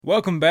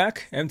Welcome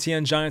back,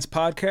 MTN Giants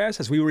podcast,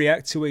 as we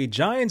react to a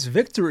Giants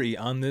victory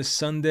on this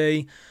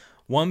Sunday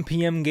 1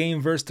 p.m.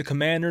 game versus the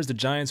Commanders. The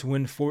Giants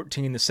win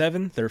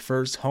 14-7, their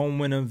first home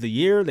win of the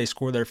year. They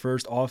scored their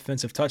first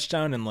offensive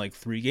touchdown in like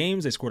 3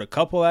 games. They scored a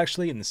couple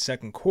actually in the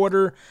second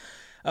quarter.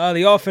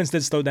 The offense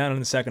did slow down in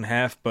the second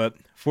half, but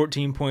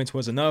 14 points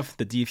was enough.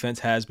 The defense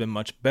has been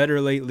much better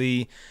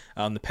lately,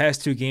 the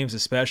past 2 games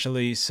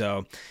especially,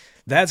 so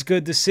that's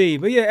good to see.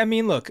 But yeah, I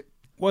mean, look,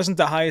 wasn't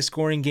the highest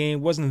scoring game,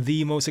 wasn't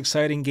the most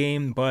exciting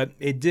game, but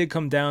it did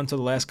come down to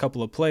the last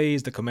couple of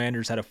plays. The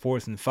Commanders had a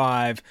 4th and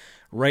 5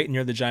 right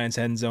near the Giants'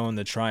 end zone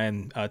to try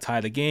and tie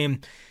the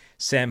game.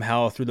 Sam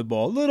Howell threw the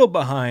ball a little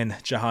behind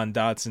Jahan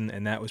Dotson,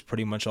 and that was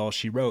pretty much all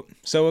she wrote.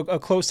 So a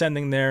close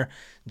ending there.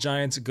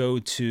 Giants go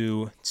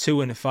to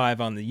 2-5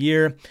 on the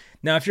year.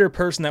 Now, if you're a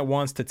person that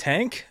wants to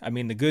tank, I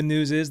mean, the good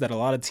news is that a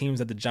lot of teams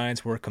that the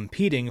Giants were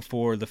competing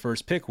for the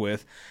first pick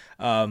with,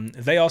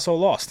 they also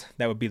lost.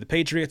 That would be the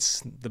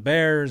Patriots, the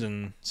Bears,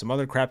 and some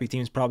other crappy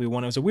teams probably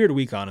won. It was a weird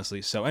week,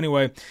 honestly. So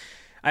anyway,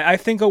 I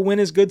think a win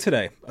is good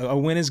today. A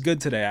win is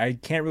good today. I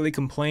can't really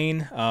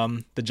complain.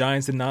 The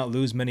Giants did not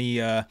lose many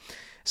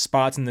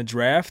spots in the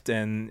draft,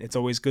 and it's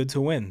always good to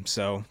win.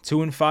 So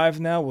 2-5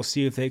 now. We'll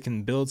see if they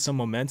can build some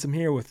momentum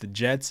here with the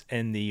Jets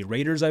and the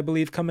Raiders, I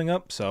believe, coming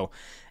up. So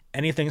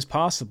anything's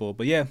possible.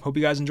 But yeah, hope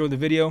you guys enjoyed the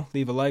video.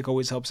 Leave a like,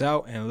 always helps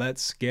out, and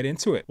let's get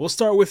into it. We'll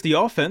start with the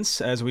offense,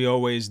 as we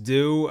always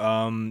do.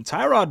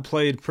 Tyrod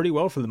played pretty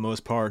well for the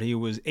most part. He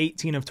was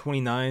 18 of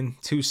 29,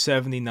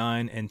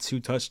 279, and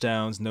 2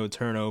 touchdowns, no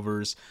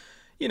turnovers.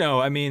 You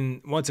know, I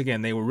mean, once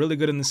again, they were really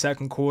good in the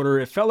second quarter.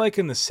 It felt like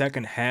in the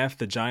second half,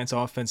 the Giants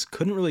offense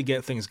couldn't really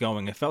get things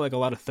going. It felt like a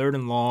lot of 3rd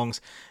and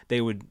longs.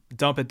 They would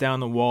dump it down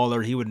the wall,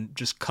 or he would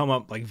just come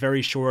up like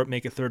very short,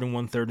 make it 3rd and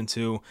 1, 3rd and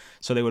 2.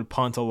 So they would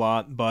punt a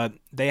lot. But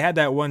they had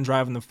that one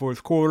drive in the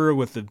fourth quarter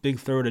with the big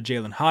throw to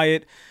Jalen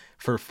Hyatt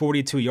for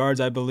 42 yards,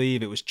 I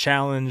believe. It was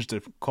challenged.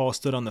 The call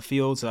stood on the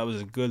field, so that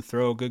was a good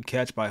throw, good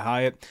catch by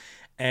Hyatt.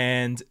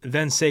 And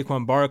then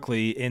Saquon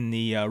Barkley in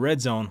the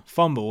red zone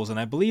fumbles, and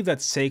I believe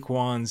that's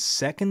Saquon's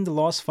 2nd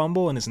lost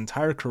fumble in his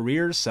entire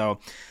career, so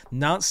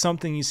not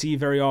something you see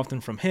very often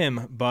from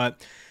him.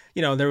 But,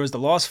 you know, there was the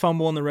lost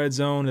fumble in the red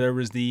zone, there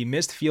was the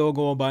missed field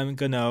goal by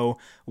Gano,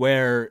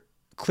 where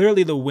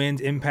clearly the wind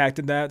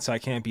impacted that, so I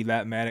can't be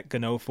that mad at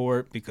Gano for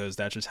it, because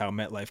that's just how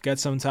MetLife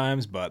gets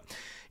sometimes. But,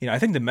 you know, I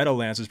think the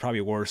Meadowlands is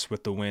probably worse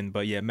with the wind,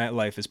 but yeah,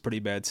 MetLife is pretty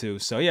bad too.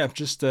 So yeah,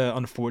 just an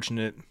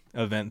unfortunate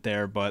event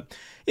there. But,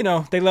 you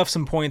know, they left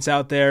some points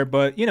out there,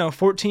 but, you know,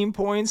 14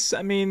 points,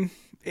 I mean,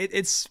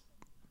 it's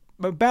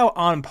about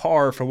on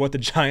par for what the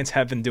Giants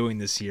have been doing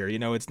this year. You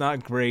know, it's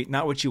not great,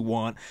 not what you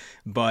want,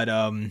 but,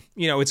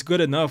 you know, it's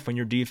good enough when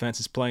your defense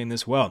is playing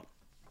this well.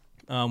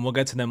 We'll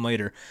get to them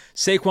later.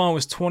 Saquon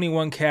was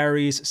 21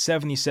 carries,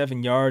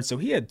 77 yards. So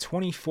he had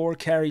 24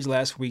 carries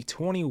last week,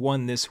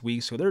 21 this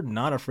week. So they're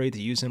not afraid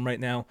to use him right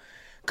now,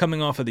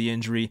 coming off of the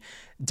injury.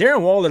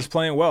 Darren Waller's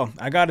playing well.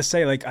 I got to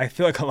say, like, I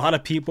feel like a lot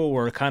of people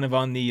were kind of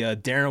on the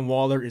Darren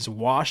Waller is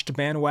washed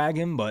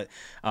bandwagon, but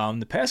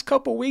the past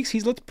couple weeks,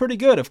 he's looked pretty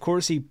good. Of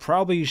course, he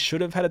probably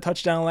should have had a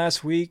touchdown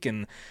last week,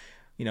 and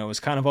you know, it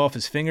was kind of off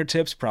his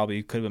fingertips.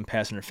 Probably could have been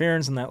pass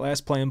interference in that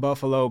last play in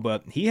Buffalo,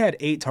 but he had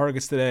 8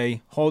 targets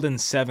today, holding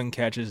 7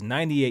 catches,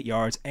 98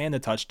 yards, and a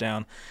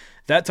touchdown.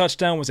 That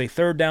touchdown was a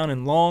 3rd down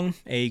and long,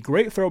 a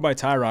great throw by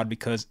Tyrod,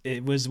 because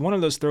it was one of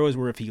those throws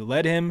where if he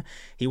led him,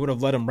 he would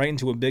have led him right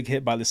into a big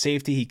hit by the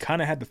safety. He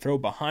kind of had to throw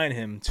behind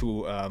him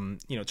to,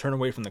 you know, turn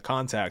away from the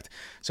contact.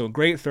 So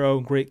great throw,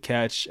 great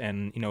catch,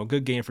 and, you know, a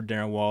good game for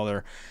Darren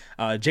Waller.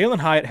 Jalen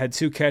Hyatt had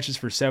 2 catches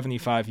for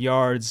 75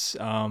 yards.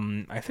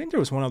 I think there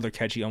was one other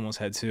catch he almost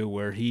had too,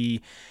 where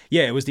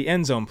it was the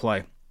end zone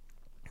play.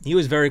 He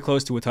was very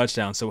close to a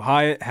touchdown. So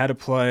Hyatt had to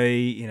play,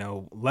 you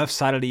know, left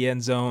side of the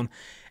end zone,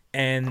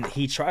 and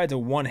he tried to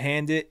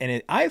one-hand it,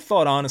 and I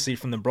thought, honestly,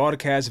 from the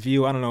broadcast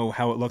view, I don't know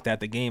how it looked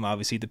at the game,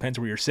 obviously, it depends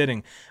where you're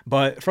sitting,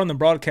 but from the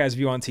broadcast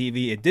view on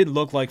TV, it did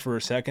look like for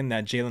a second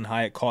that Jalen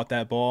Hyatt caught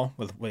that ball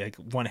with like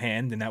one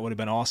hand, and that would have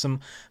been awesome,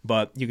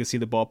 but you could see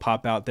the ball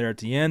pop out there at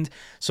the end,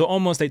 so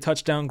almost a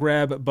touchdown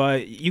grab,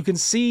 but you can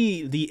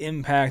see the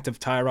impact of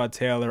Tyrod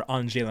Taylor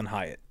on Jalen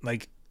Hyatt.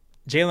 Like,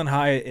 Jalen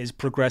Hyatt is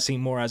progressing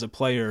more as a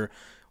player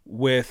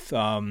with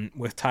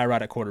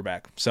Tyrod at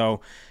quarterback.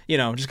 So, you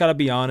know, just got to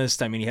be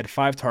honest. I mean, he had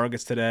 5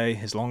 targets today.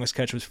 His longest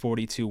catch was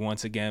 42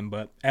 once again,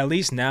 but at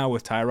least now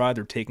with Tyrod,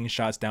 they're taking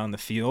shots down the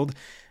field.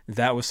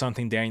 That was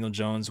something Daniel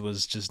Jones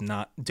was just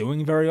not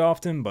doing very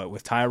often, but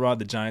with Tyrod,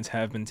 the Giants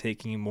have been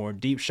taking more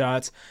deep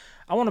shots.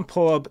 I want to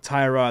pull up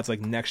Tyrod's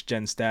like next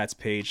gen stats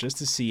page just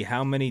to see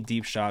how many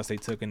deep shots they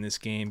took in this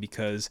game,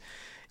 because,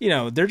 you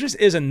know, there just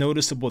is a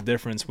noticeable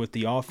difference with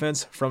the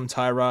offense from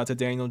Tyrod to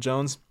Daniel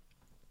Jones.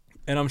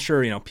 And I'm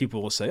sure, you know,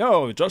 people will say,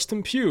 oh,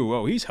 Justin Pugh,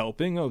 oh, he's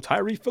helping. Oh,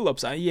 Tyree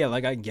Phillips. Yeah,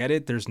 like, I get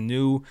it. There's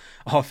new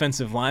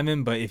offensive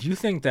linemen. But if you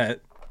think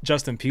that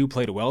Justin Pugh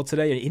played well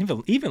today,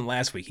 even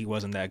last week he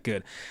wasn't that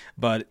good.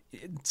 But,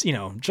 you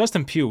know,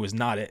 Justin Pugh was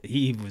not it.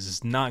 He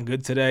was not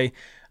good today.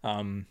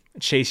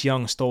 Chase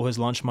Young stole his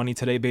lunch money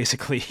today,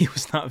 basically. He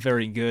was not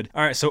very good.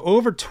 All right, so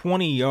over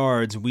 20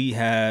 yards, we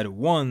had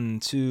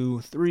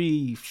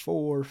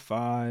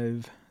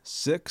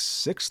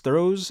 6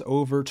 throws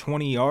over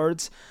 20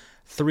 yards.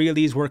 3 of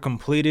these were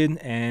completed,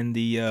 and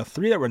the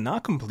 3 that were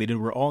not completed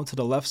were all to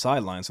the left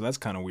sideline, so that's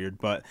kind of weird.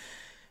 But,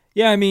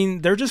 yeah, I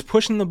mean, they're just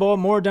pushing the ball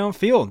more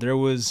downfield. There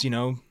was,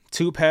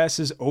 2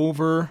 passes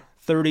over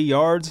 30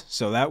 yards,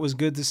 so that was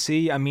good to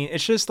see. I mean,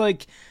 it's just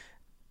like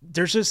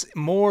there's just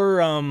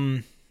more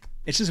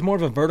it's just more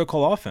of a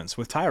vertical offense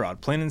with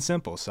Tyrod, plain and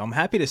simple. So I'm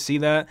happy to see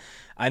that.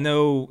 I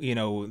know,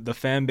 the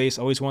fan base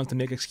always wants to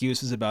make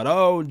excuses about,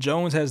 oh,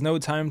 Jones has no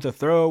time to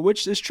throw,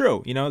 which is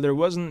true. There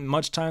wasn't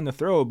much time to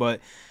throw,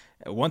 but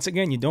once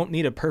again, you don't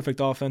need a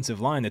perfect offensive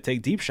line to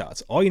take deep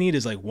shots. All you need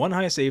is like one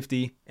high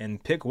safety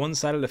and pick one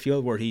side of the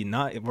field where he's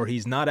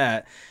not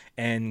at,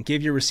 and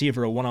give your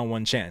receiver a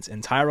one-on-one chance.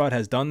 And Tyrod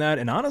has done that.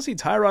 And honestly,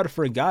 Tyrod,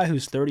 for a guy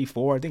who's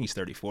 34, I think he's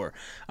 34,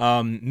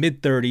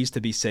 mid-30s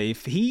to be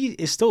safe, he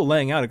is still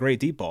laying out a great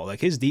deep ball.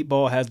 Like, his deep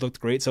ball has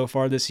looked great so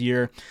far this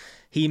year.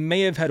 He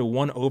may have had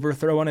one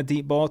overthrow on a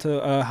deep ball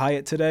to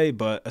Hyatt today,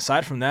 but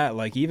aside from that,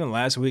 like, even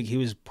last week, he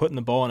was putting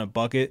the ball in a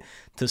bucket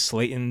to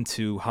Slayton,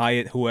 to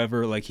Hyatt,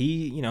 whoever. Like,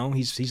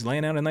 he's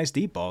laying out a nice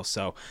deep ball.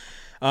 So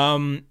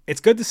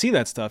it's good to see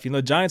that stuff.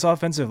 Giants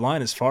offensive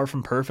line is far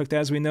from perfect,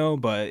 as we know,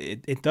 but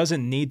it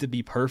doesn't need to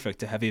be perfect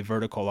to have a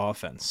vertical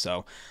offense.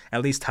 So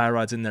at least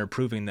Tyrod's in there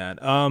proving that.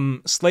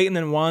 Slayton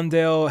and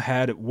Wan'Dale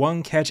had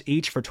 1 catch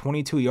each for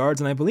 22 yards,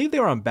 and I believe they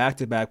were on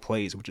back-to-back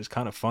plays, which is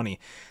kind of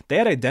funny. They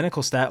had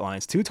identical stat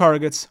lines: 2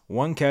 targets,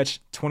 1 catch,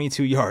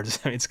 22 yards.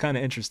 It's kind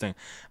of interesting.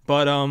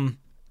 But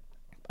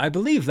I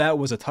believe that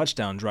was a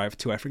touchdown drive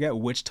too. I forget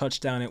which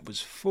touchdown it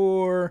was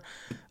for.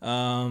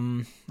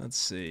 Let's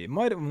see. It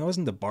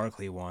wasn't the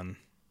Barkley one.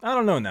 I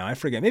don't know now. I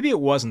forget. Maybe it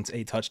wasn't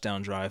a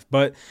touchdown drive,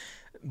 but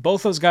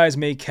both those guys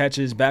made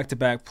catches,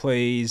 back-to-back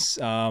plays.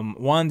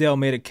 Wan'Dale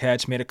made a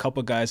catch, made a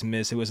couple guys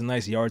miss. It was a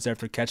nice yards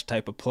after catch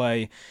type of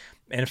play.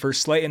 And for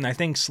Slayton, I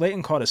think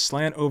Slayton caught a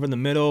slant over the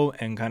middle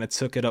and kind of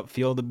took it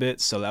upfield a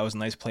bit, so that was a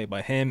nice play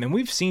by him. And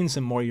we've seen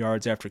some more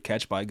yards after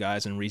catch by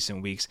guys in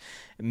recent weeks.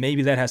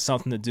 Maybe that has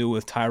something to do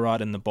with Tyrod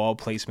and the ball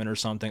placement or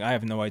something. I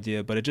have no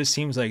idea, but it just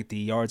seems like the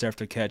yards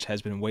after catch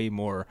has been way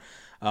more,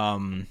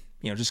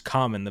 just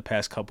common the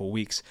past couple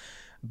weeks.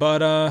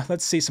 But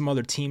let's see some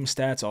other team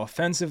stats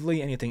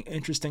offensively. Anything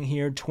interesting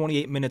here?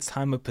 28 minutes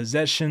time of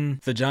possession.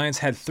 The Giants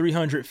had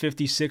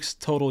 356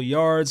 total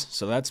yards,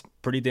 so that's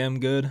pretty damn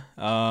good.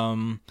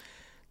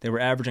 They were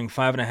averaging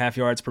 5.5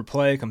 yards per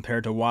play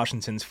compared to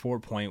Washington's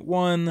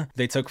 4.1.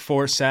 They took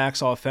 4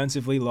 sacks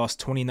offensively, lost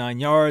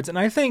 29 yards. And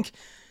I think,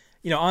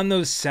 on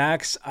those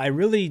sacks, I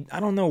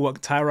don't know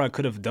what Tyrod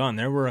could have done.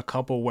 There were a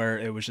couple where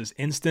it was just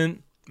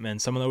instant, and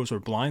some of those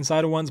were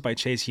blindsided ones by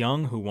Chase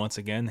Young, who once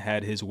again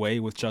had his way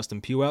with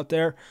Justin Pugh out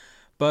there.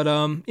 But,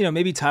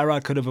 maybe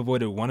Tyrod could have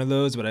avoided one of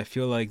those, but I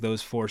feel like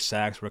those 4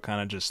 sacks were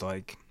kind of just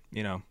like,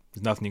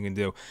 there's nothing you can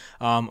do.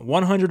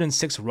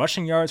 106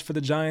 rushing yards for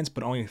the Giants,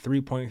 but only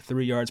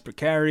 3.3 yards per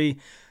carry.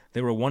 They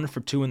were 1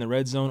 for 2 in the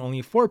red zone,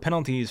 only 4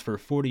 penalties for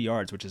 40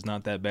 yards, which is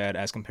not that bad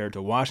as compared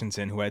to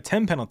Washington, who had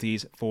 10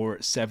 penalties for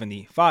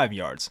 75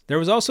 yards. There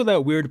was also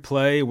that weird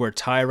play where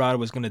Tyrod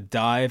was going to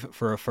dive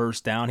for a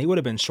first down. He would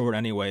have been short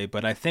anyway,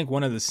 but I think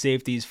one of the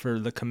safeties for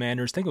the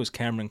Commanders, I think it was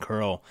Cameron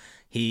Curl,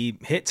 he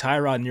hit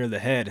Tyrod near the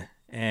head,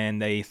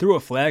 and they threw a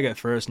flag at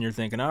first, and you're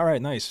thinking, all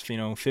right, nice,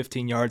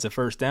 15 yards of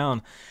first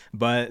down,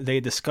 but they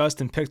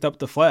discussed and picked up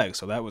the flag,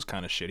 so that was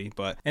kind of shitty.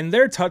 But in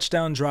their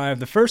touchdown drive,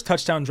 the first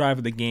touchdown drive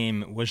of the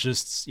game was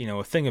just,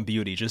 a thing of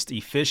beauty, just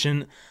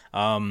efficient.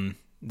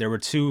 There were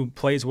 2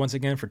 plays once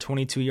again for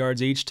 22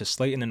 yards each to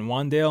Slayton and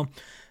Wan'Dale.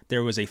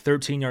 There was a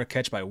 13-yard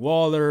catch by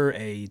Waller,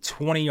 a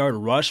 20-yard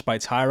rush by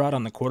Tyrod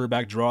on the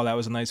quarterback draw. That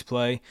was a nice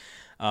play.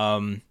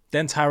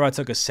 Then Tyrod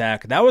took a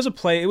sack. That was a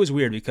play. It was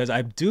weird because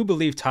I do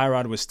believe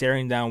Tyrod was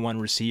staring down one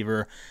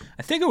receiver.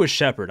 I think it was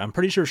Shepard. I'm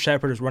pretty sure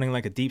Shepard was running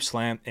like a deep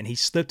slant, and he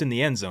slipped in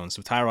the end zone,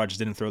 so Tyrod just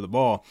didn't throw the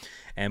ball.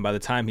 And by the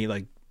time he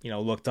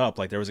looked up,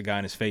 there was a guy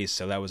in his face,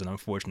 so that was an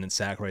unfortunate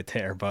sack right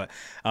there. But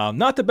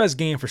not the best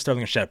game for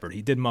Sterling Shepard.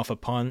 He did muff a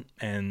punt,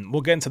 and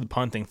we'll get into the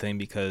punting thing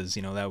because,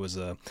 that was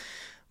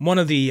one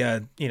of the,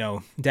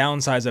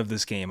 downsides of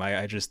this game.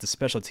 The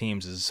special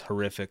teams is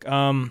horrific.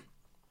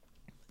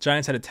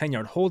 Giants had a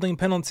 10-yard holding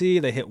penalty.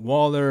 They hit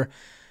Waller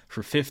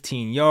for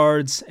 15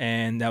 yards,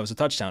 and that was a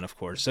touchdown, of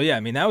course. So, yeah,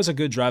 that was a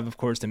good drive, of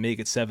course, to make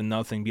it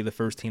 7-0, be the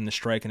first team to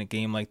strike in a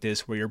game like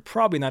this where you're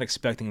probably not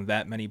expecting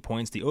that many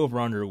points. The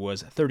over-under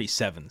was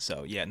 37,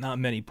 so, yeah, not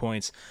many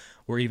points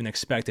were even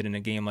expected in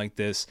a game like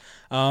this.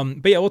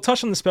 But, yeah, we'll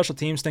touch on the special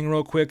teams thing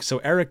real quick. So,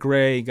 Eric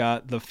Gray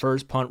got the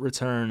first punt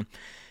return,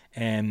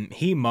 and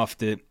he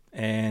muffed it.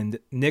 And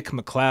Nick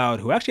McLeod,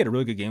 who actually had a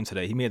really good game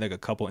today, he made a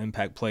couple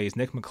impact plays.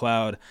 Nick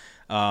McLeod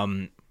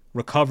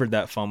recovered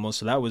that fumble,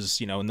 so that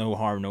was, no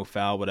harm, no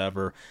foul,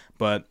 whatever.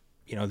 But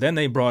Then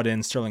they brought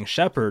in Sterling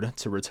Shepard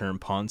to return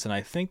punts, and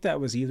I think that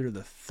was either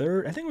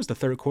it was the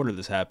third quarter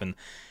this happened,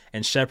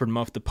 and Shepard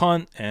muffed the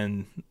punt,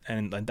 and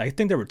I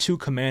think there were two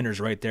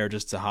Commanders right there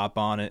just to hop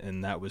on it,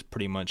 and that was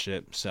pretty much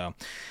it. So,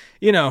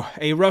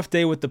 a rough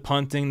day with the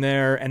punting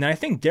there, and I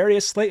think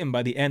Darius Slayton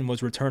by the end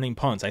was returning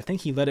punts. I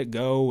think he let it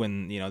go,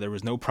 and there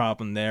was no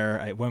problem there.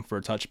 I went for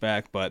a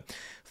touchback, but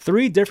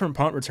 3 different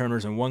punt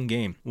returners in one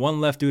game. One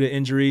left due to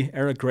injury.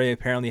 Eric Gray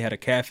apparently had a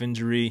calf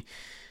injury.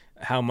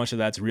 How much of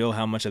that's real,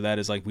 how much of that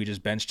is like we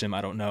just benched him, I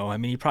don't know. I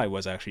mean, he probably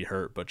was actually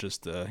hurt, but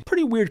just a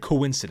pretty weird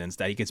coincidence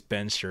that he gets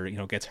benched or,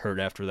 gets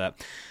hurt after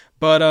that.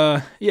 But,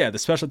 the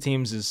special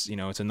teams is,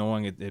 it's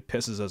annoying. It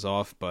pisses us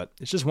off, but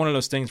it's just one of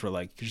those things where,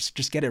 like,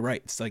 just get it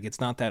right. It's like, it's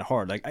not that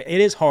hard. Like,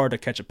 it is hard to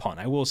catch a punt.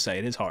 I will say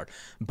it is hard.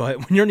 But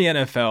when you're in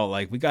the NFL,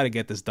 like, we got to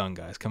get this done,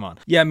 guys. Come on.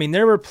 Yeah, I mean,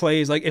 there were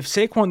plays, like, if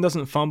Saquon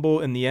doesn't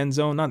fumble in the end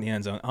zone, not in the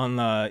end zone,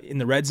 in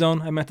the red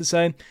zone, I meant to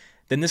say,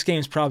 then this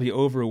game's probably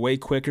over way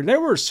quicker.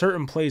 There were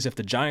certain plays, if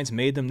the Giants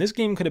made them, this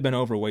game could have been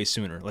over way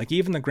sooner. Like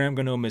even the Graham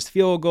Gano missed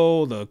field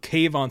goal, the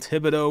Kayvon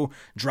Thibodeau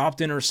dropped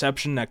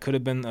interception that could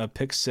have been a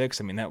pick 6.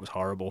 I mean, that was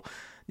horrible.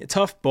 A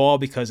tough ball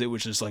because it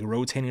was just like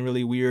rotating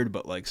really weird,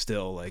 but like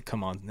still, like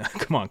come on,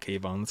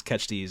 Kayvon, let's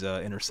catch these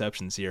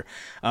interceptions here.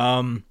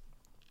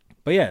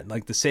 But yeah,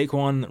 like the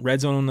Saquon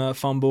red zone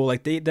fumble,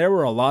 like there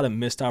were a lot of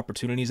missed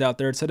opportunities out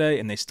there today,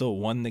 and they still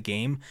won the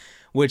game.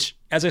 Which,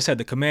 as I said,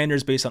 the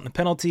Commanders, based on the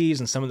penalties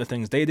and some of the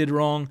things they did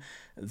wrong,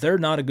 they're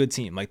not a good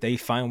team. Like they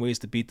find ways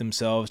to beat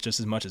themselves just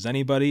as much as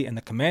anybody. And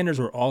the Commanders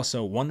were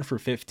also 1 for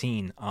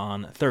 15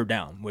 on third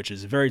down, which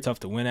is very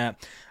tough to win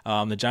at.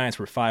 The Giants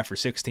were 5 for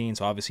 16,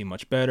 so obviously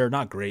much better.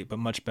 Not great, but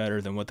much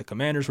better than what the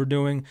Commanders were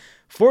doing.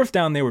 Fourth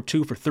down, they were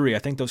 2 for 3. I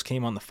think those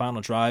came on the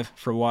final drive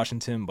for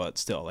Washington, but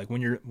still, like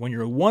when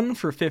you're 1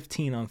 for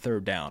 15 on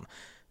third down,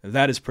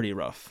 that is pretty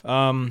rough.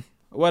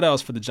 What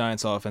else for the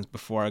Giants offense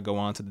before I go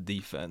on to the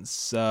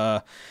defense?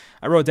 I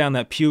wrote down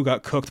that Pugh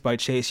got cooked by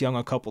Chase Young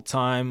a couple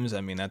times. I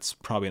mean, that's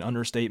probably an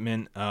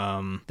understatement.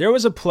 There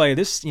was a play.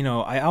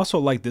 I also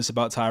like this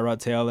about Tyrod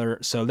Taylor.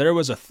 So there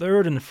was a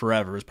 3rd and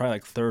forever. It was probably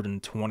like 3rd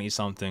and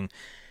 20-something.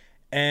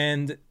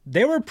 And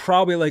they were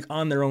probably like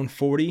on their own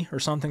 40 or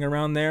something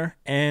around there.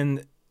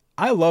 And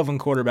I love when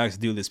quarterbacks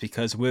do this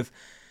because with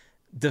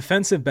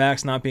defensive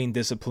backs not being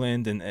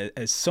disciplined and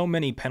as so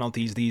many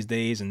penalties these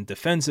days and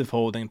defensive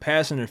holding,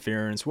 pass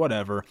interference,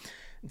 whatever,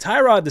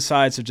 Tyrod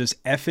decides to just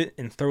F it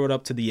and throw it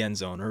up to the end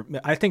zone, or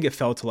I think it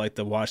fell to like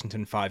the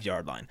Washington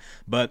 5-yard line.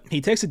 But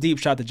he takes a deep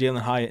shot to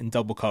Jalen Hyatt in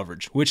double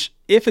coverage, which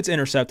if it's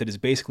intercepted is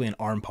basically an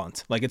arm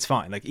punt. Like it's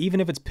fine. Like even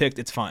if it's picked,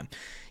 it's fine.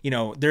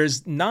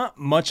 There's not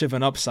much of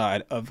an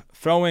upside of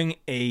throwing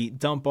a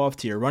dump off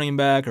to your running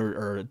back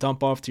or a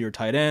dump off to your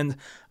tight end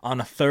on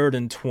a 3rd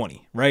and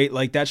 20, right?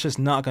 Like that's just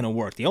not going to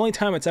work. The only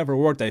time it's ever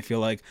worked, I feel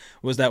like,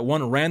 was that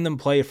one random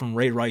play from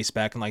Ray Rice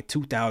back in like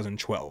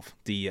 2012.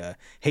 The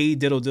hey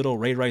diddle diddle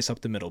Ray Rice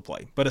up the middle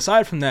play. But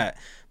aside from that,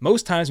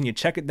 most times when you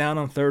check it down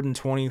on 3rd and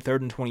 20,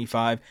 3rd and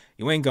 25,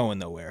 you ain't going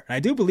nowhere. And I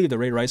do believe the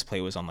Ray Rice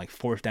play was on like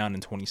 4th down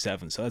and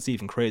 27, so that's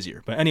even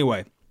crazier. But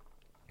anyway,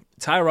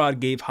 Tyrod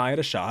gave Hyatt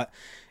a shot.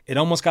 It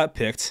almost got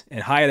picked,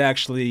 and Hyatt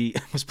actually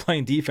was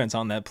playing defense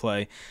on that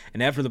play.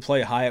 And after the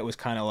play, Hyatt was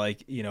kind of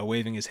like,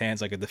 waving his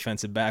hands like a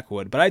defensive back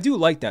would. But I do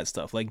like that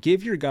stuff. Like,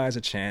 give your guys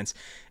a chance.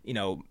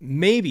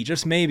 Maybe,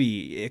 just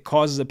maybe, it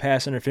causes a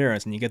pass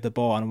interference and you get the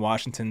ball on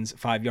Washington's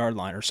 5-yard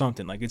line or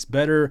something. Like, it's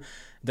better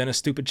than a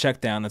stupid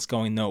check down that's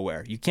going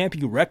nowhere. You can't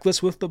be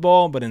reckless with the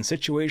ball, but in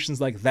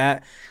situations like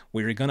that,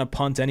 where you're going to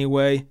punt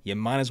anyway, you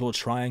might as well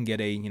try and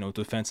get a,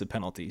 defensive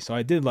penalty. So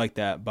I did like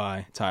that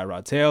by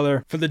Tyrod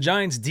Taylor. For the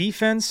Giants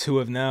defense, who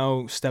have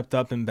now stepped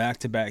up in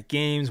back-to-back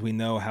games, we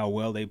know how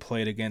well they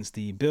played against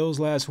the Bills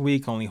last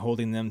week, only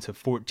holding them to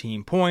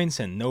 14 points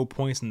and no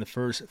points in the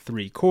first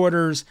 3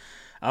 quarters.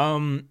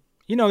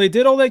 They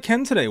did all they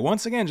can today.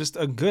 Once again, just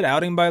a good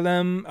outing by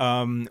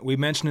them. We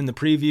mentioned in the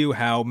preview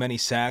how many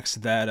sacks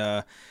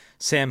that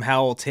Sam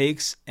Howell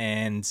takes,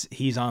 and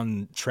he's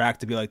on track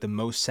to be like the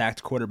most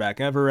sacked quarterback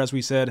ever, as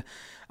we said.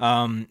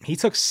 He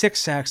took 6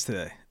 sacks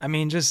today. I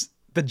mean, just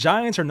the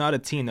Giants are not a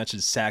team that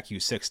should sack you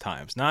 6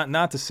 times.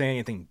 Not to say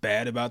anything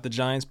bad about the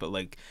Giants, but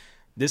like,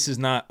 this is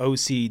not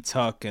OC,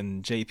 Tuck,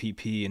 and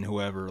JPP and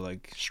whoever,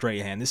 like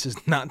Strahan. This is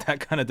not that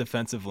kind of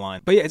defensive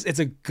line. But yeah, it's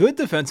a good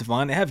defensive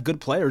line. They have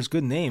good players,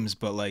 good names,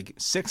 but like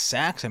 6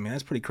 sacks, I mean,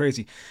 that's pretty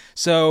crazy.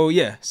 So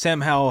yeah,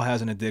 Sam Howell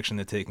has an addiction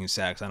to taking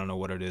sacks. I don't know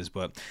what it is,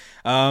 but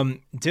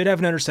did have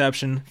an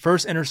interception.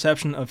 First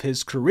interception of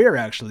his career,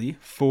 actually,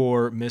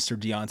 for Mr.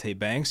 Deonte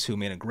Banks, who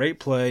made a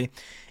great play.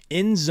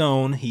 In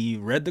zone, he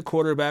read the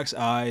quarterback's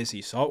eyes,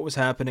 he saw what was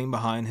happening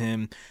behind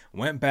him,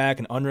 went back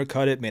and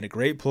undercut it, made a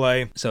great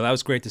play. So that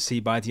was great to see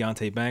by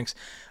Deonte Banks.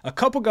 A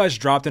couple guys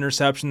dropped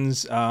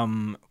interceptions.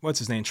 What's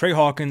his name? Trey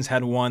Hawkins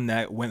had one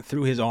that went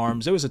through his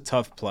arms. It was a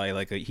tough play.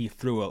 Like he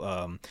threw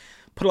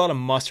put a lot of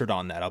mustard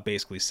on that, I'll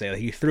basically say. Like,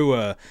 he threw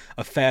a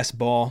fast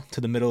ball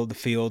to the middle of the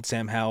field,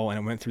 Sam Howell, and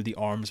it went through the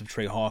arms of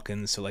Trey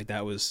Hawkins, so like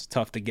that was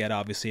tough to get,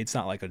 obviously. It's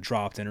not like a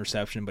dropped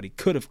interception, but he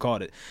could have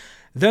caught it.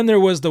 Then there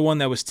was the one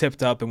that was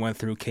tipped up and went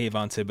through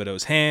Kayvon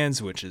Thibodeau's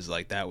hands, which is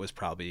like, that was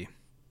probably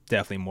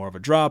definitely more of a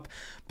drop.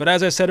 But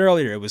as I said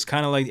earlier, it was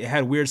kind of like, it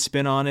had weird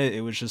spin on it.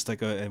 It was just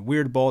like a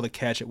weird ball to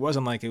catch. It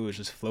wasn't like it was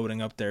just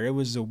floating up there. It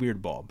was a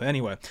weird ball. But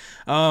anyway,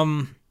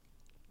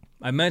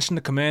 I mentioned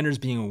the Commanders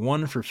being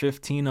 1 for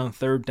 15 on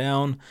third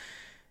down.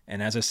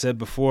 And as I said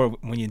before,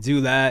 when you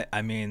do that,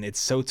 I mean, it's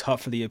so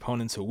tough for the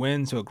opponent to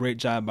win. So a great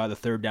job by the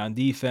third down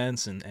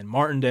defense and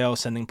Martindale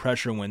sending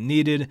pressure when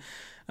needed.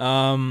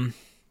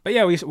 But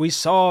yeah, we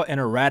saw an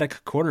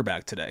erratic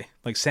quarterback today.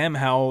 Like, Sam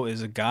Howell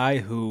is a guy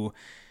who,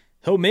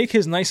 he'll make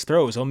his nice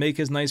throws. He'll make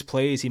his nice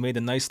plays. He made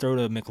a nice throw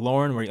to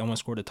McLaurin where he almost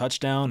scored a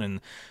touchdown. And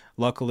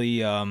luckily,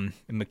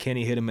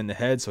 McKinney hit him in the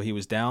head, so he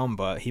was down.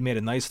 But he made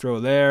a nice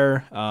throw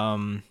there.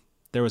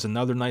 There was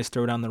another nice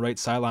throw down the right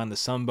sideline to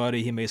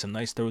somebody. He made some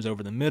nice throws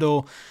over the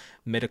middle.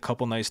 Made a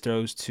couple nice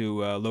throws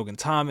to Logan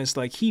Thomas.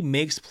 Like, he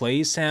makes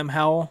plays, Sam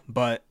Howell,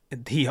 but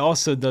he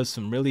also does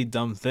some really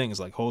dumb things,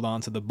 like hold on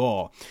to the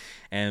ball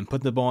and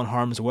put the ball in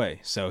harm's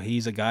way. So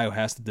he's a guy who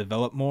has to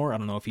develop more. I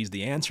don't know if he's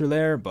the answer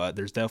there, but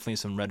there's definitely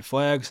some red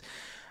flags.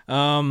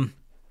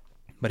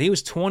 But he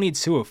was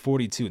 22 of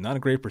 42. Not a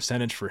great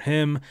percentage for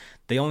him.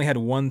 They only had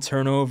one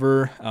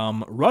turnover.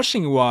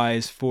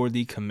 Rushing-wise for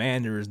the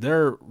Commanders,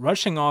 their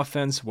rushing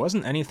offense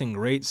wasn't anything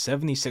great.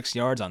 76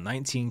 yards on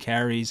 19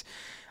 carries.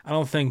 I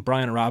don't think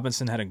Brian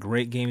Robinson had a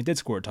great game. He did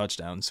score a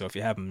touchdown, so if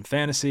you have him in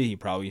fantasy, he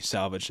probably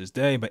salvaged his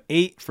day. But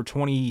 8 for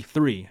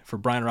 23 for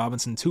Brian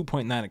Robinson,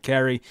 2.9 a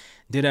carry.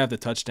 Did have the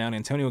touchdown.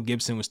 Antonio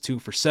Gibson was 2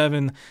 for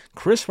 7.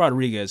 Chris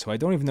Rodriguez, who I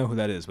don't even know who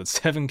that is, but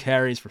 7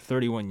 carries for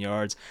 31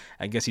 yards.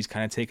 I guess he's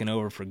kind of taken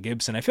over for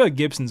Gibson. I feel like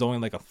Gibson's only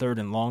like a third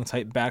and long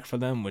type back for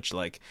them, which,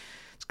 like,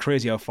 it's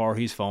crazy how far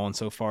he's fallen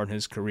so far in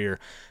his career.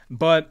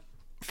 But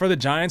for the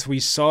Giants, we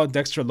saw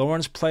Dexter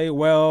Lawrence play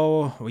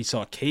well. We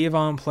saw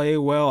Kayvon play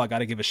well. I got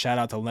to give a shout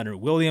out to Leonard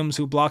Williams,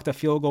 who blocked a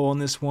field goal in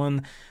this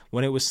one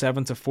when it was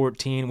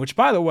 7-14. Which,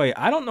 by the way,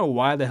 I don't know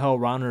why the hell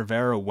Ron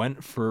Rivera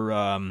went for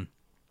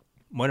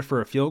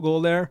a field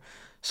goal there.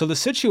 So the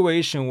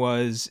situation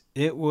was,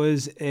 it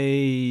was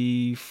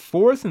a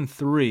 4th and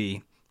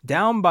 3,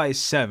 down by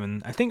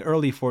 7. I think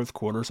early fourth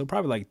quarter, so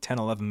probably like 10,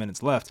 11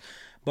 minutes left.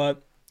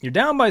 But you're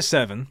down by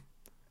 7,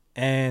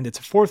 and it's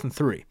a 4th and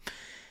 3.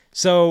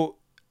 So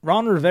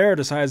Ron Rivera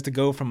decides to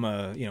go from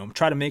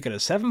try to make it a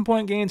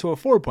 7-point game to a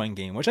 4-point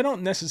game, which I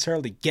don't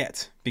necessarily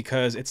get,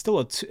 because it's still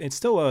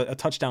a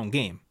touchdown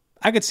game.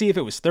 I could see if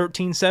it was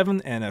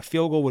 13-7 and a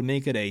field goal would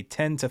make it a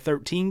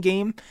 10-13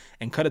 game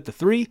and cut it to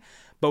 3.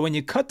 But when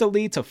you cut the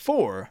lead to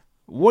 4,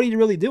 what are you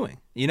really doing?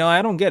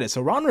 I don't get it.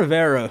 So Ron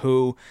Rivera,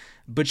 who,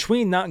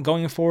 between not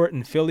going for it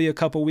in Philly a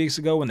couple weeks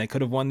ago when they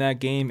could have won that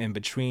game, and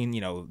between,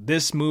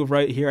 this move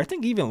right here, I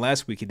think even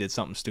last week he did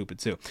something stupid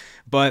too.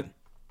 But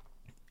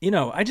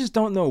I just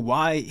don't know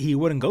why he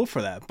wouldn't go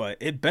for that, but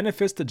it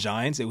benefits the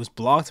Giants. It was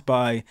blocked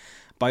by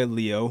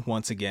Leo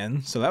once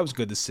again, so that was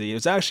good to see. It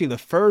was actually the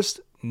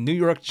first New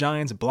York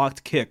Giants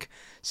blocked kick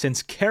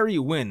since Kerry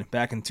Wynn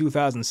back in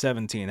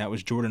 2017. That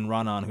was Jordan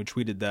Ronan who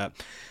tweeted that.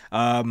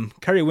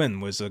 Kerry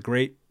Wynn was a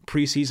great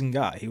preseason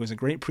guy. He was a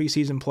great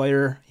preseason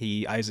player.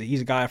 He's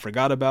a guy I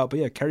forgot about, but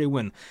yeah, Kerry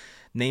Wynn,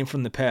 name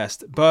from the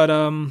past. But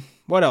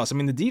what else? I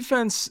mean, the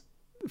defense,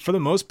 for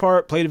the most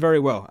part, played very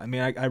well. I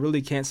mean, I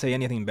really can't say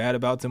anything bad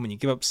about them. When you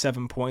give up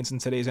 7 points in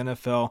today's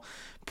NFL,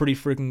 pretty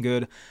freaking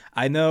good.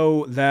 I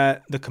know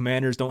that the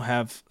Commanders don't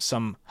have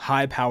some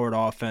high-powered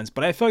offense,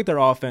 but I feel like their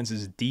offense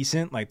is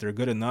decent. Like, they're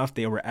good enough.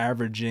 They were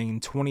averaging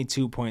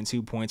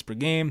 22.2 points per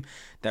game.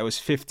 That was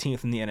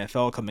 15th in the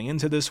NFL coming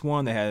into this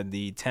one. They had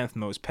the 10th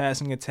most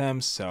passing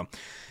attempts. So,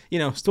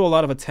 still a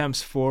lot of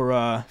attempts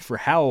for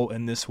Howell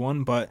in this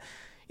one. But,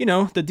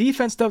 the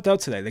defense stepped up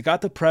today. They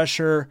got the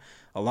pressure.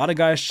 A lot of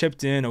guys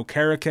chipped in.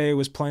 Okereke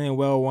was playing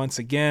well once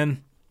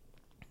again.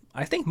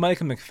 I think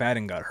Micah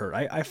McFadden got hurt.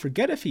 I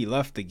forget if he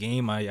left the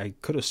game. I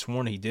could have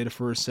sworn he did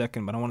for a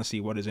second, but I want to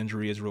see what his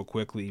injury is real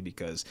quickly,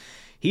 because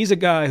he's a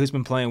guy who's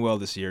been playing well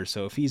this year.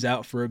 So if he's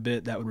out for a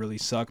bit, that would really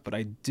suck. But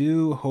I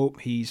do hope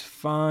he's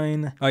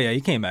fine. Oh, yeah,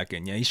 he came back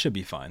in. Yeah, he should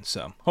be fine.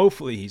 So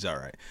hopefully he's all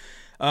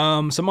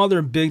right. Some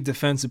other big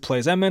defensive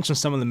plays. I mentioned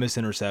some of the missed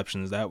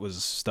interceptions. That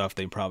was stuff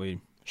they probably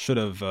should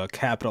have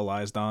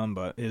capitalized on,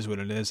 but is what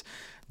it is.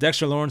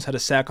 Dexter Lawrence had a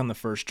sack on the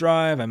first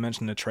drive. I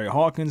mentioned the Trey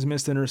Hawkins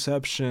missed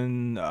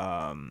interception.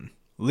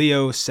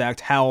 Leo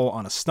sacked Howell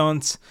on a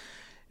stunt.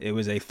 It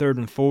was a 3rd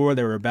and 4.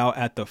 They were about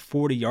at the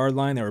 40-yard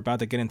line. They were about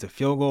to get into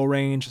field goal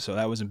range, so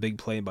that was a big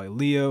play by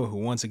Leo, who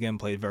once again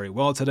played very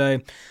well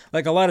today.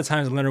 Like, a lot of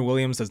times, Leonard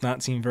Williams does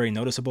not seem very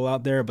noticeable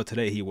out there, but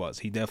today he was.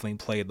 He definitely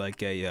played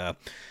like a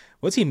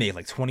what's he made,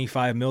 like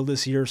 25 mil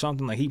this year or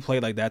something? Like, he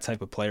played like that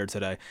type of player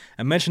today.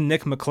 I mentioned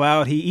Nick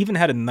McLeod. He even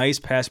had a nice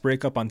pass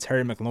breakup on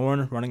Terry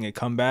McLaurin running a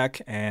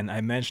comeback, and I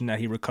mentioned that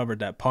he recovered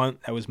that punt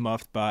that was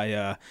muffed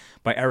by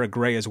Eric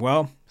Gray as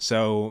well.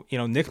 So,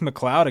 Nick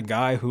McLeod, a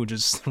guy who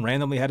just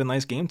randomly had a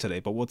nice game today,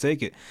 but we'll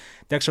take it.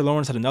 Dexter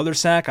Lawrence had another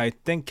sack. I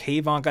think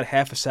Kayvon got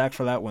half a sack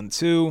for that one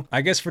too.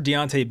 I guess for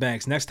Deonte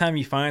Banks, next time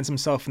he finds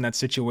himself in that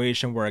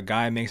situation where a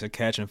guy makes a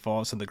catch and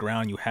falls to the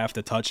ground, you have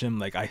to touch him.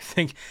 Like, I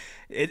think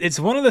it's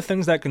one of the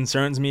things that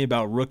concerns me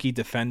about rookie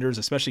defenders,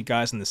 especially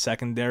guys in the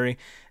secondary,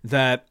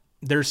 that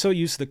they're so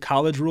used to the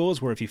college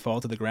rules where if you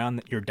fall to the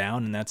ground, you're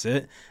down and that's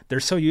it. They're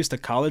so used to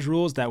college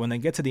rules that when they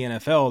get to the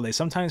NFL, they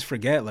sometimes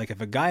forget, like,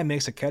 if a guy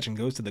makes a catch and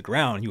goes to the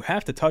ground, you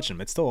have to touch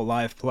him. It's still a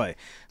live play.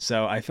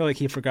 So I feel like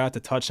he forgot to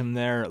touch him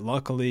there.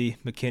 Luckily,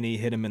 McKinney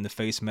hit him in the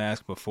face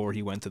mask before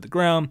he went to the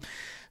ground,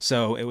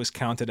 so it was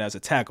counted as a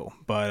tackle.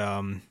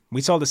 But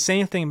we saw the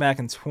same thing back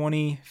in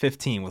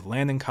 2015 with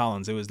Landon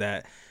Collins. It was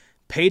that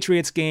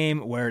Patriots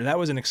game where that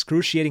was an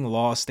excruciating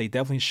loss. They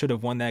definitely should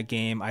have won that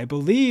game. I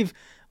believe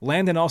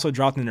Landon also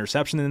dropped an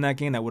interception in that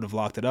game that would have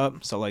locked it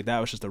up. So, like, that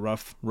was just a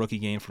rough rookie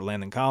game for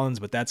Landon Collins,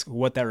 but that's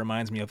what that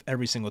reminds me of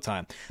every single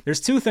time. There's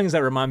two things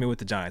that remind me with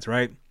the Giants,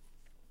 right?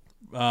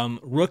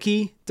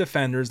 Rookie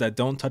defenders that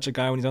don't touch a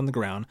guy when he's on the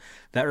ground.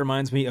 That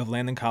reminds me of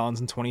Landon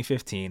Collins in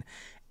 2015.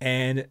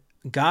 And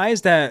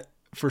guys that,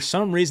 for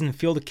some reason,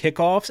 field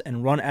kickoffs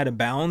and run out of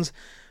bounds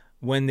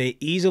when they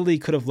easily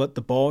could have let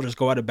the ball just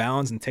go out of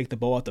bounds and take the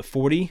ball at the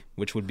 40,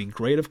 which would be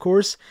great, of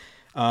course.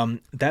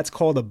 That's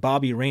called a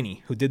Bobby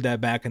Rainey, who did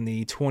that back in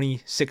the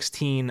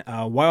 2016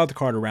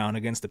 wildcard round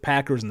against the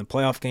Packers in the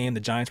playoff game. The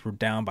Giants were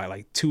down by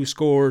like 2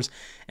 scores,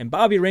 and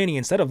Bobby Rainey,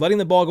 instead of letting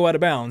the ball go out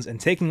of bounds and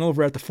taking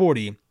over at the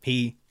 40,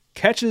 he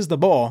catches the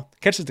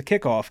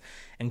kickoff,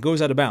 and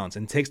goes out of bounds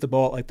and takes the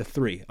ball at like the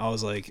 3. I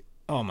was like,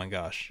 oh my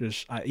gosh,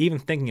 even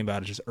thinking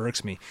about it just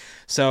irks me.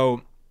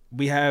 So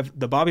we have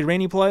the Bobby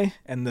Rainey play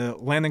and the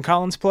Landon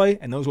Collins play,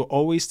 and those will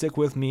always stick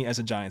with me as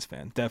a Giants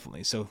fan,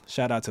 definitely. So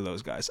shout out to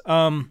those guys.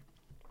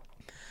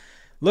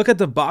 Look at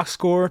the box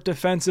score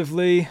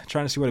defensively,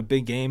 trying to see what a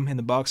big game in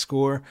the box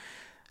score.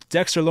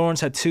 Dexter Lawrence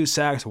had 2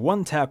 sacks,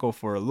 1 tackle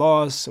for a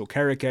loss.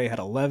 Okereke had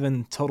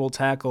 11 total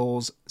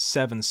tackles,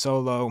 7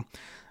 solo.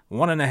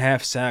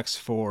 1.5 sacks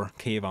for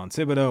Kayvon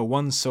Thibodeaux,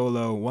 1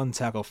 solo, 1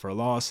 tackle for a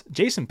loss.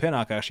 Jason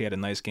Pinnock actually had a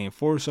nice game,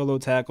 4 solo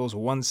tackles,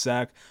 1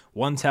 sack,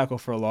 1 tackle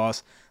for a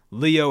loss.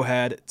 Leo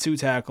had 2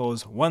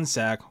 tackles, 1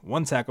 sack,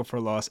 1 tackle for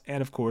a loss,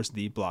 and of course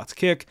the blocked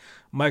kick.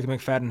 Mike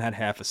McFadden had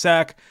half a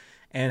sack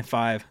and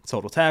 5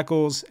 total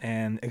tackles,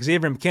 and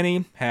Xavier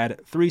McKinney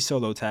had 3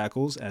 solo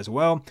tackles as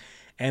well.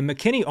 And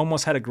McKinney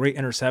almost had a great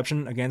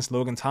interception against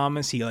Logan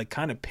Thomas. He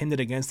kind of pinned it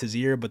against his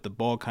ear, but the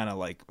ball kind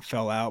of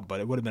fell out,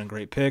 but it would have been a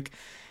great pick.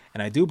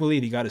 And I do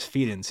believe he got his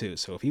feet in too.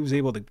 So if he was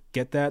able to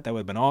get that would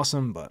have been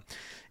awesome, but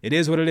it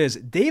is what it is.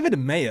 David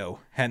Mayo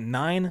had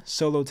 9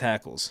 solo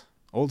tackles.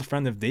 Old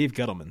friend of Dave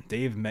Gettleman,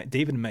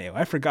 David Mayo.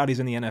 I forgot he's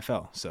in the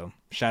NFL, so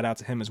shout out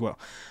to him as well.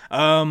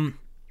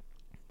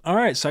 All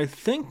right, so I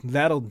think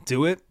that'll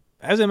do it.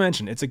 As I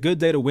mentioned, it's a good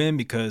day to win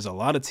because a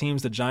lot of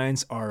teams the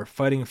Giants are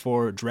fighting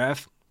for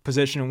draft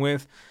position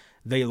with,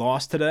 they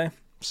lost today.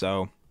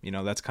 So,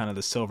 that's kind of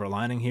the silver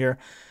lining here.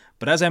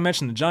 But as I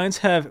mentioned, the Giants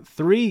have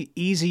 3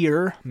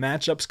 easier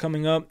matchups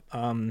coming up.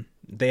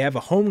 They have a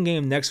home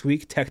game next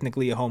week,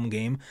 technically a home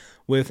game,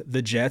 with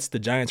the Jets. The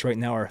Giants right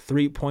now are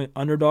 3-point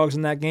underdogs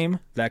in that game.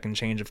 That can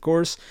change, of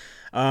course.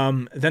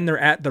 Then they're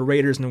at the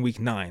Raiders in week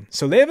 9.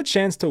 So they have a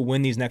chance to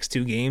win these next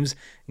 2 games,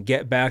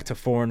 get back to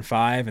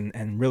 4-5,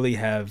 and really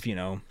have,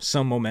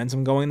 some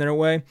momentum going their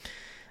way.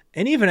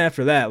 And even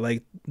after that,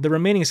 the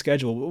remaining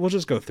schedule, we'll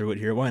just go through it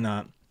here. Why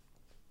not?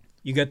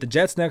 You got the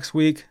Jets next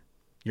week.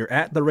 You're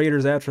at the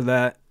Raiders after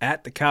that,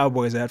 at the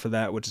Cowboys after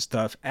that, which is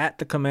tough, at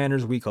the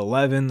Commanders week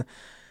 11,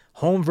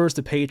 home versus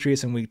the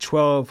Patriots in week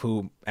 12,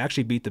 who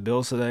actually beat the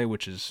Bills today,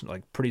 which is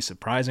pretty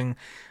surprising.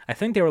 I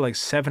think they were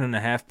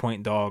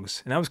 7.5-point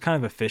dogs, and that was kind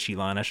of a fishy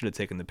line. I should have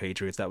taken the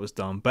Patriots. That was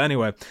dumb. But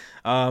anyway,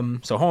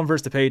 so home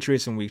versus the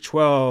Patriots in week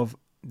 12.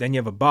 Then you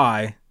have a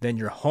bye. Then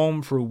you're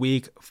home for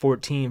week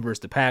 14 versus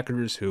the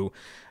Packers, who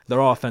their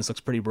offense looks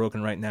pretty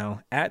broken right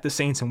now. At the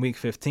Saints in week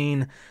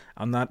 15.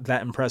 I'm not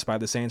that impressed by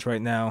the Saints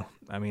right now.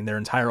 I mean, their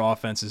entire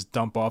offense is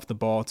dump off the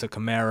ball to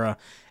Kamara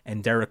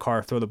and Derek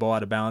Carr, throw the ball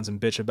out of bounds and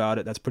bitch about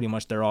it. That's pretty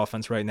much their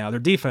offense right now. Their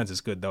defense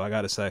is good, though, I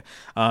got to say.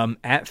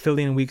 At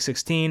Philly in week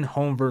 16,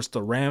 home versus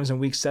the Rams in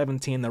week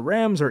 17. The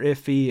Rams are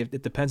iffy.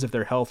 It depends if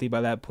they're healthy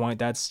by that point.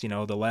 That's, the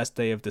last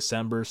day of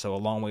December, so a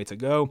long way to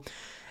go.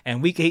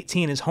 And week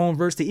 18 is home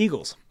versus the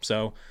Eagles.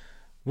 So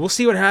we'll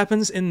see what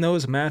happens in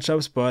those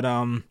matchups, but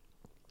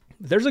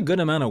there's a good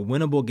amount of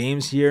winnable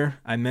games here.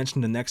 I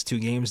mentioned the next 2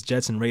 games,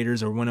 Jets and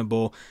Raiders, are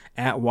winnable.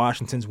 At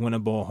Washington's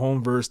winnable.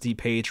 Home versus the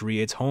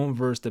Patriots. Home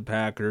versus the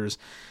Packers.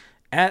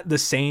 At the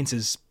Saints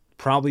is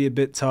probably a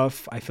bit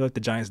tough. I feel like the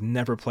Giants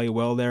never play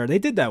well there. They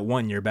did that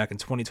one year back in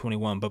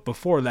 2021, but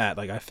before that,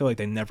 I feel like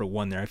they never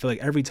won there. I feel like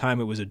every time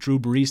it was a Drew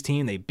Brees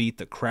team, they beat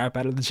the crap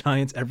out of the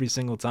Giants every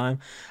single time.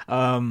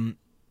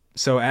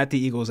 So at the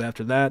Eagles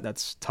after that,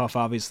 that's tough,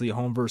 obviously.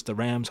 Home versus the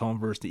Rams, home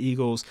versus the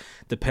Eagles.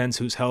 Depends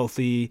who's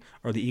healthy.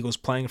 Or the Eagles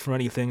playing for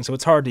anything. So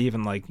it's hard to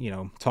even,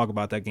 talk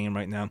about that game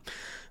right now.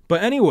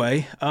 But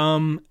anyway,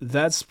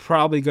 that's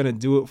probably going to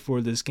do it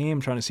for this game.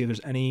 I'm trying to see if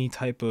there's any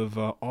type of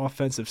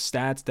offensive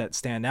stats that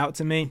stand out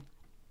to me.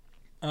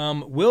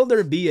 Will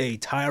there be a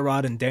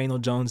Tyrod and Daniel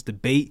Jones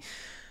debate?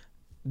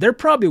 There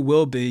probably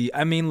will be.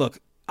 I mean, look,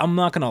 I'm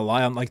not going to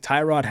lie.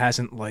 Tyrod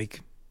hasn't,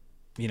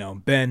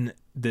 been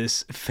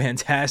this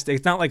fantastic.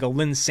 It's not like a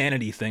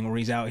Linsanity thing where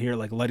he's out here,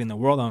 lighting the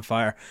world on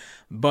fire.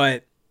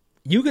 But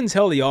you can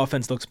tell the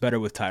offense looks better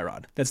with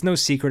Tyrod. That's no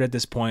secret at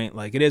this point.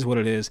 It is what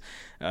it is.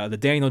 The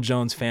Daniel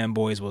Jones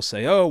fanboys will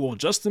say, oh, well,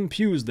 Justin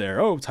Pugh's there.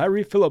 Oh,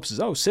 Tyree Phillips is,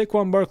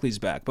 Saquon Barkley's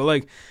back.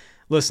 But,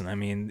 listen, I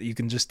mean, you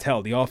can just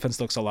tell the offense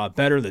looks a lot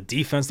better. The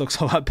defense looks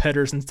a lot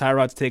better since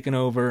Tyrod's taken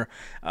over.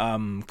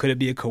 Could it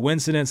be a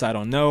coincidence? I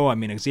don't know. I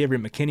mean, Xavier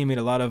McKinney made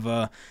a lot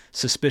of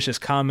suspicious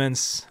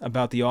comments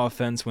about the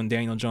offense when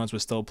Daniel Jones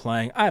was still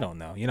playing. I don't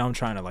know. I'm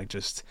trying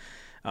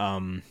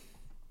to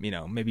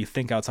maybe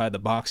think outside the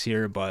box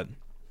here. But,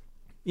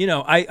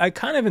 I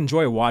kind of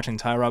enjoy watching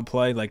Tyrod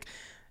play.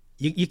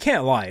 You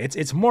can't lie.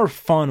 It's more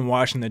fun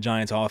watching the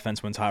Giants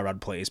offense when Tyrod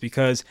plays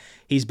because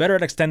he's better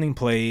at extending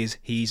plays.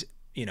 He's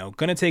going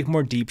to take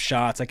more deep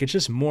shots. It's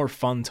just more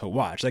fun to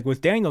watch. With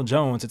Daniel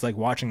Jones, it's like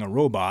watching a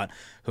robot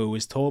who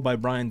is told by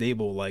Brian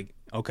Daboll,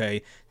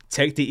 okay,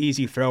 take the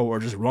easy throw or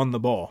just run the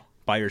ball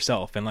by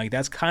yourself. And,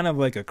 that's kind of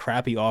a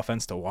crappy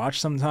offense to watch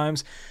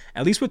sometimes.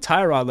 At least with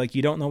Tyrod,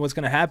 you don't know what's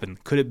going to happen.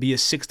 Could it be a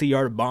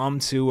 60-yard bomb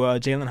to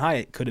Jalen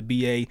Hyatt? Could it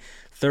be a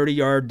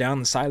 30-yard down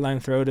the sideline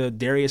throw to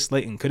Darius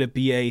Slayton? Could it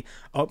be a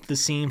up the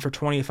seam for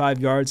 25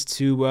 yards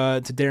to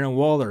Darren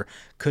Waller?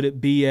 Could it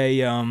be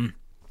a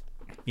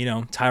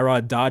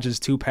Tyrod dodges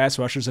 2 pass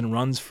rushers and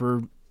runs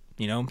for,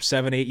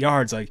 7-8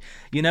 yards.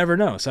 You never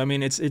know. So, I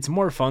mean, it's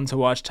more fun to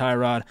watch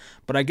Tyrod,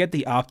 but I get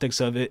the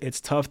optics of it.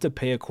 It's tough to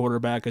pay a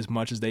quarterback as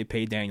much as they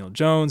pay Daniel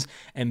Jones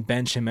and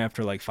bench him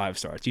after 5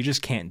 starts. You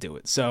just can't do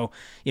it. So,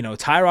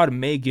 Tyrod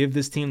may give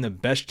this team the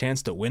best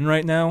chance to win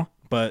right now,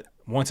 but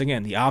once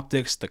again, the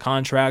optics, the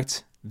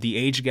contract, the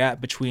age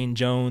gap between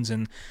Jones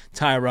and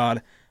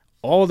Tyrod,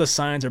 all the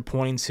signs are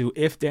pointing to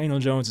if Daniel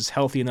Jones is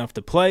healthy enough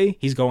to play,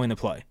 he's going to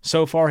play.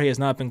 So far, he has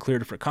not been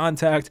cleared for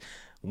contact.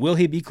 Will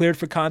he be cleared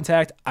for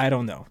contact? I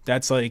don't know.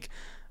 That's a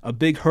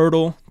big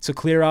hurdle to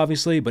clear,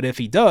 obviously. But if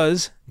he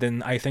does,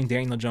 then I think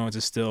Daniel Jones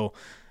is still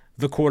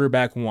the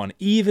quarterback one,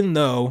 even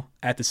though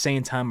at the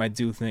same time I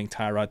do think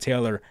Tyrod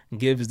Taylor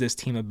gives this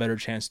team a better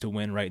chance to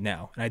win right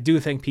now. And I do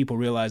think people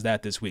realize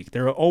that this week.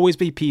 There will always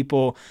be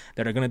people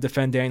that are going to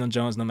defend Daniel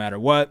Jones no matter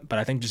what, but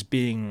I think just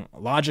being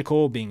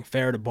logical, being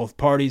fair to both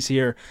parties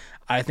here,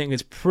 I think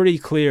it's pretty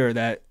clear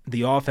that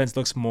the offense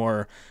looks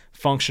more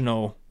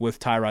functional with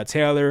Tyrod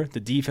Taylor. The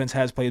defense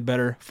has played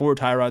better for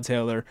Tyrod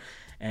Taylor,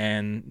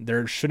 and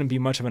there shouldn't be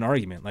much of an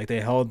argument. They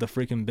held the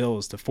freaking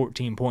Bills to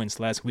 14 points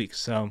last week.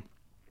 So,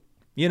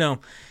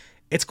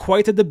 it's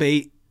quite the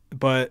debate,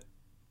 but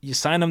you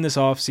sign him this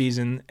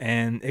offseason,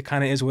 and it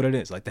kind of is what it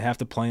is. They have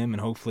to play him,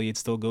 and hopefully it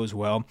still goes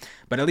well.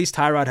 But at least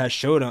Tyrod has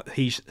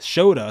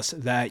showed us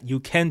that you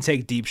can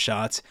take deep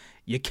shots,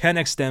 you can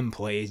extend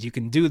plays, you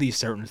can do these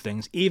certain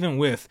things, even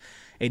with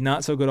a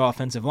not-so-good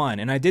offensive line.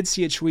 And I did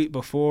see a tweet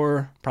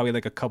before, probably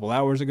a couple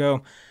hours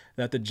ago,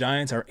 that the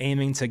Giants are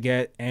aiming to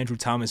get Andrew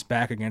Thomas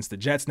back against the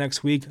Jets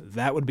next week.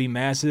 That would be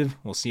massive.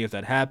 We'll see if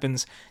that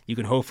happens. You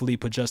can hopefully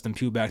put Justin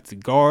Pugh back to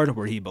guard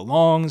where he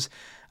belongs.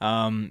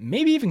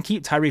 Maybe even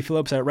keep Tyree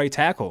Phillips at right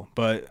tackle.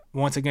 But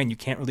once again, you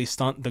can't really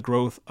stunt the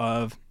growth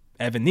of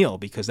Evan Neal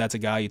because that's a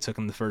guy you took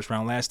in the first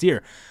round last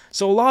year.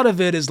 So a lot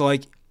of it is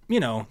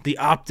the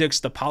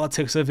optics, the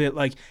politics of it.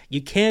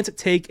 You can't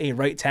take a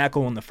right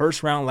tackle in the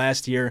first round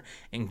last year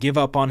and give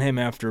up on him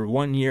after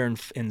 1 year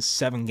in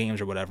 7 games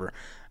or whatever.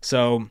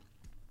 So,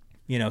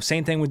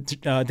 same thing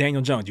with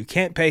Daniel Jones. You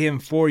can't pay him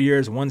 4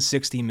 years,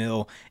 $160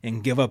 million,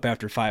 and give up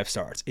after 5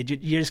 starts. You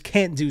just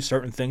can't do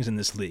certain things in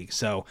this league.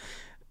 So,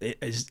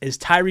 is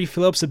Tyree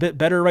Phillips a bit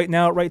better right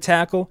now at right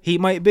tackle? He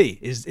might be.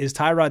 Is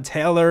Tyrod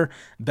Taylor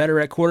better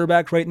at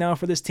quarterback right now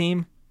for this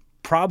team?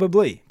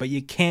 Probably, but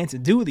you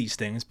can't do these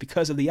things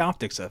because of the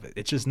optics of it.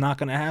 It's just not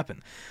going to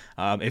happen.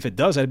 If it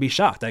does, I'd be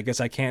shocked. I guess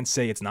I can't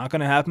say it's not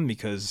going to happen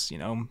because,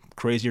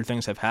 crazier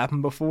things have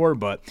happened before,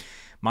 but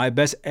my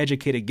best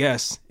educated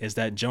guess is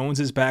that Jones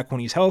is back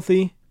when he's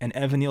healthy and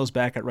Evan Neal's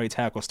back at right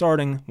tackle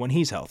starting when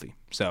he's healthy.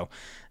 So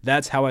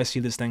that's how I see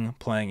this thing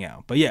playing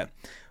out. But yeah,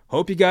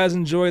 hope you guys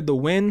enjoyed the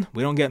win.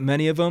 We don't get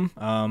many of them.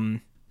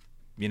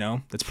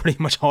 That's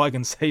pretty much all I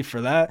can say for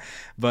that.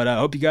 But I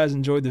hope you guys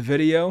enjoyed the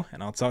video,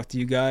 and I'll talk to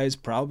you guys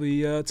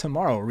probably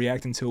tomorrow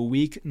reacting to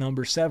week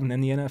number 7 in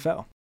the NFL.